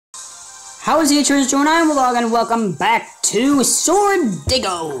How is the Church Join? I'm Vlog and welcome back to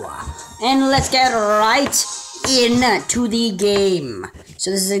Swordigo. And let's get right into the game. So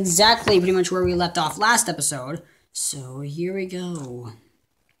this is exactly pretty much where we left off last episode. So here we go.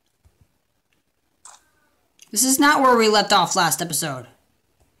 This is not where we left off last episode.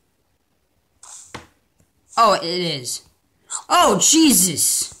 Oh, it is. Oh,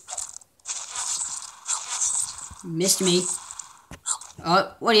 Jesus. Missed me.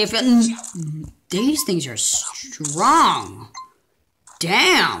 What are you feeling? These things are strong.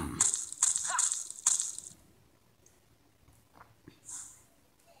 Damn.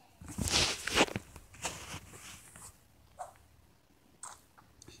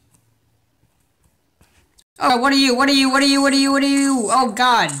 Oh, what are you? What are you? What are you? What are you? What are you? Oh,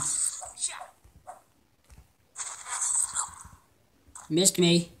 God. Missed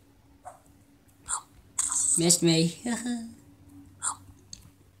me. Missed me.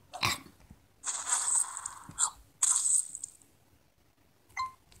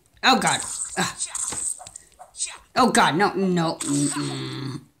 Oh, God. Oh, God. No, no.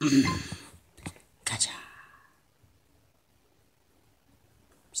 Gotcha.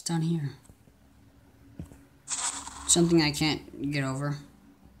 It's down here. Something I can't get over.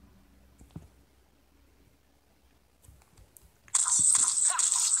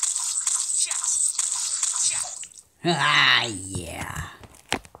 Ah, yeah.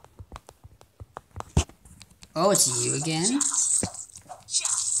 Oh, it's you again?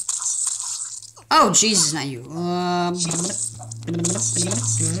 Oh, Jesus, not you.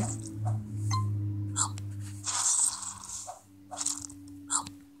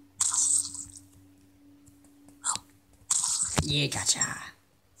 Yeah, gotcha.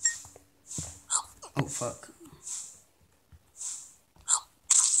 Oh, fuck.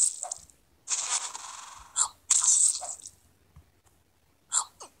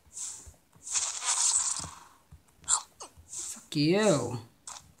 Fuck you.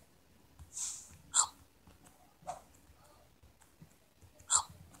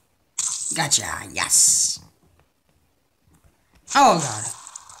 Gotcha, yes. Oh, God.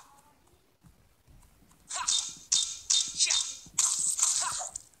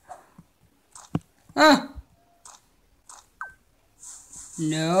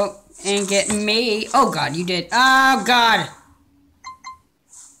 Nope, ain't getting me. Oh, God, you did. Oh, God.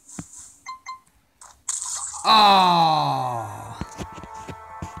 Oh.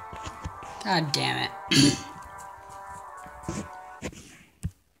 God damn it.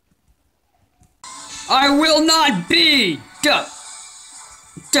 I will not be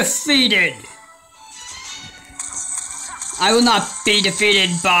defeated. I will not be defeated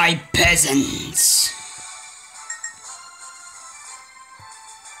by peasants.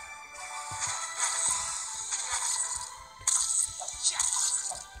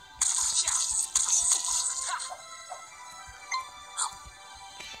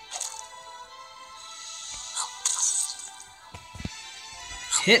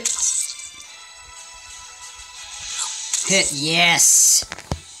 Hit. Hit, yes.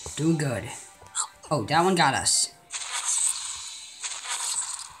 Doing good. Oh, that one got us.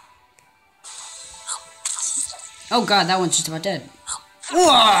 Oh, God, that one's just about dead.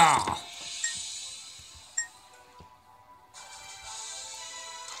 Whoa!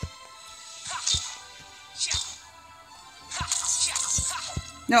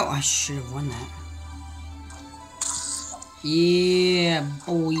 No, I should have won that. Yeah,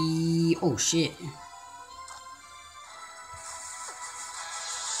 boy. Oh, shit.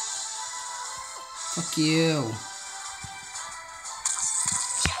 Fuck you.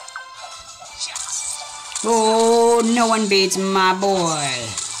 Oh, no one beats my boy.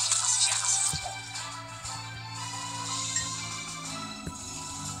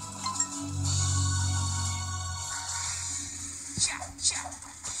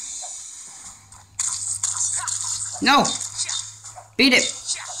 No! Beat it!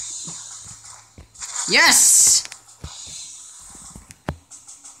 Yes!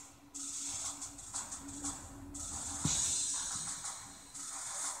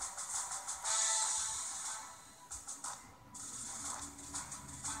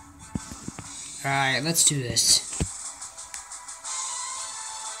 Alright, let's do this.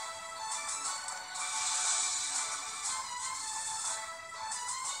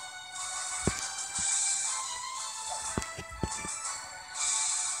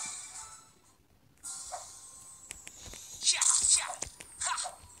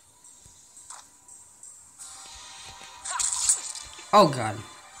 Oh, God.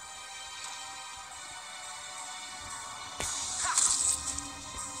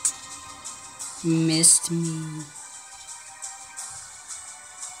 Missed me.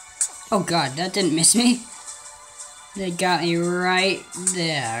 Oh god, that didn't miss me. They got me right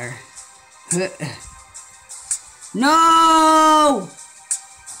there. No!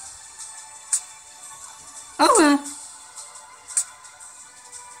 Oh,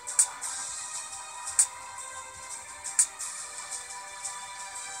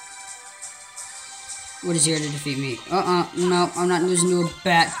 what is here to defeat me? No, I'm not losing to a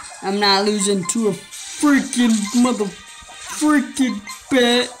bat. I'm not losing to a freaking freaking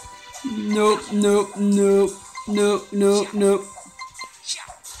bat. Nope, nope, nope, nope, nope, nope.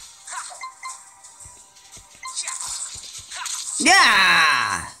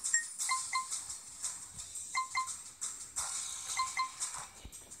 Yeah!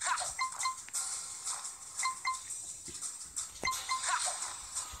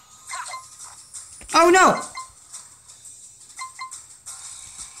 Oh no!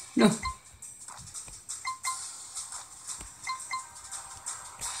 No.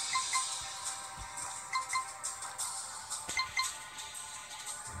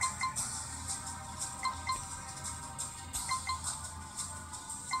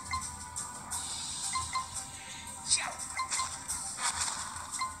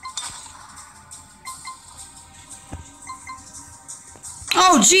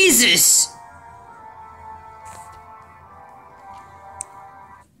 Oh, Jesus!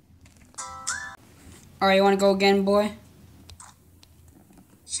 Alright, you wanna go again, boy?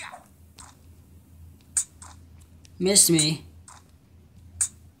 Missed me.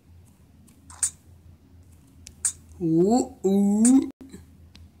 Ooh, ooh.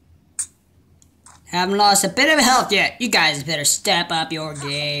 Haven't lost a bit of health yet. You guys better step up your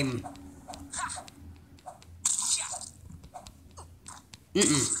game.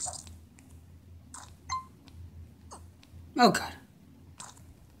 Oh god.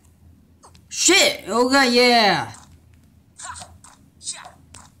 Shit! Oh god, yeah!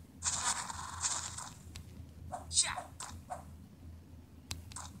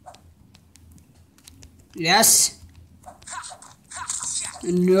 Yes!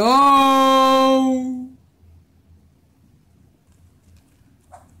 No!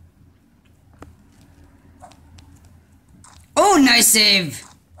 Oh, nice save!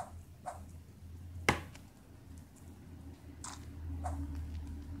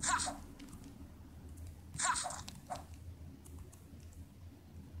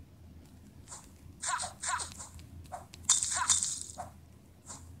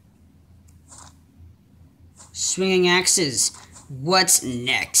 Swinging axes. What's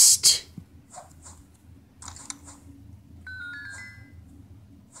next?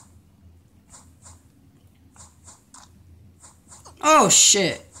 Oh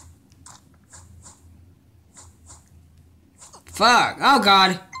shit. Fuck. Oh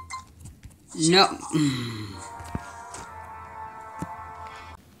god. No.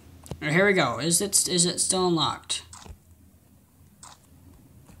 Alright, here we go. Is it still unlocked?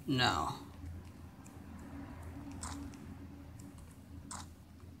 No.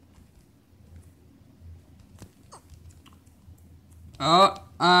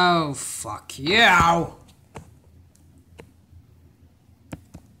 Oh, fuck you!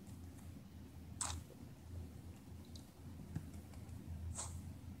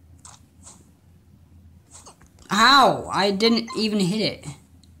 How? I didn't even hit it.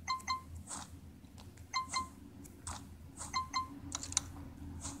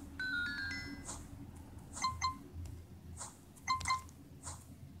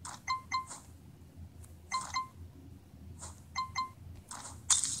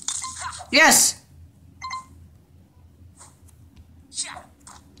 Yes!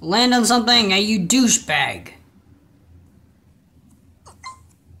 Land on something, you douchebag.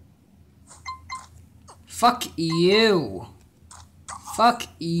 Fuck you. Fuck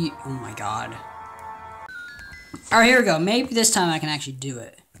you. Oh my god. Alright, here we go. Maybe this time I can actually do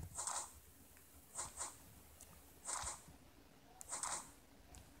it.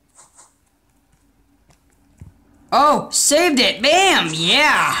 Oh, saved it. Bam!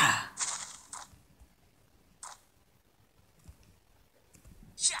 Yeah!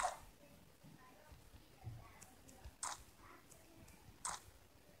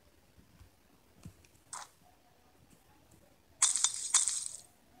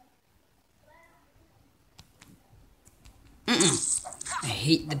 I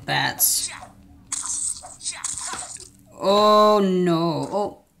hate the bats. Oh no.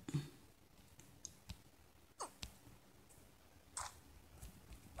 Oh.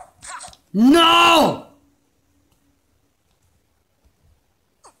 No!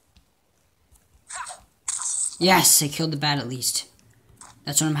 Yes, I killed the bat at least.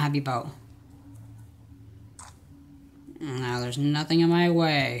 That's what I'm happy about. Now there's nothing in my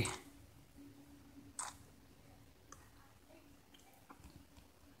way.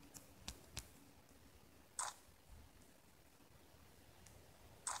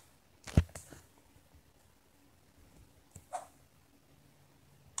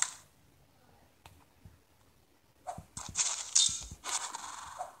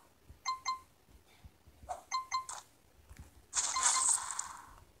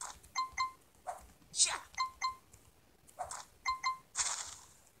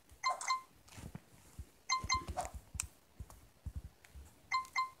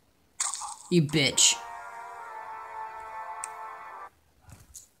 You bitch.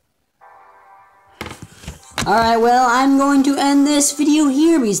 Alright, well, I'm going to end this video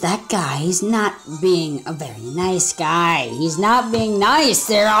here because that guy is not being a very nice guy. He's not being nice.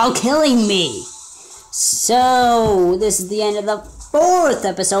 They're all killing me. So, this is the end of the 4th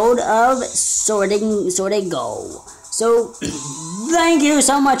episode of Swordigo. So, thank you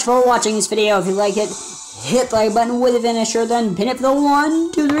so much for watching this video. If you like it, hit the like button with a finisher, then pin it for the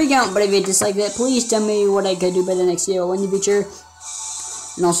 1, 2, 3 count. But if you dislike it, please tell me what I could do better next video in the future.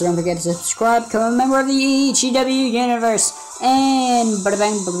 And also don't forget to subscribe, become a member of the HEW universe. And bada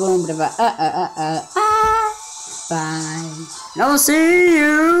bang, bada boom, bada bye. And I'll see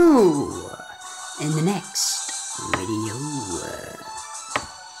you in the next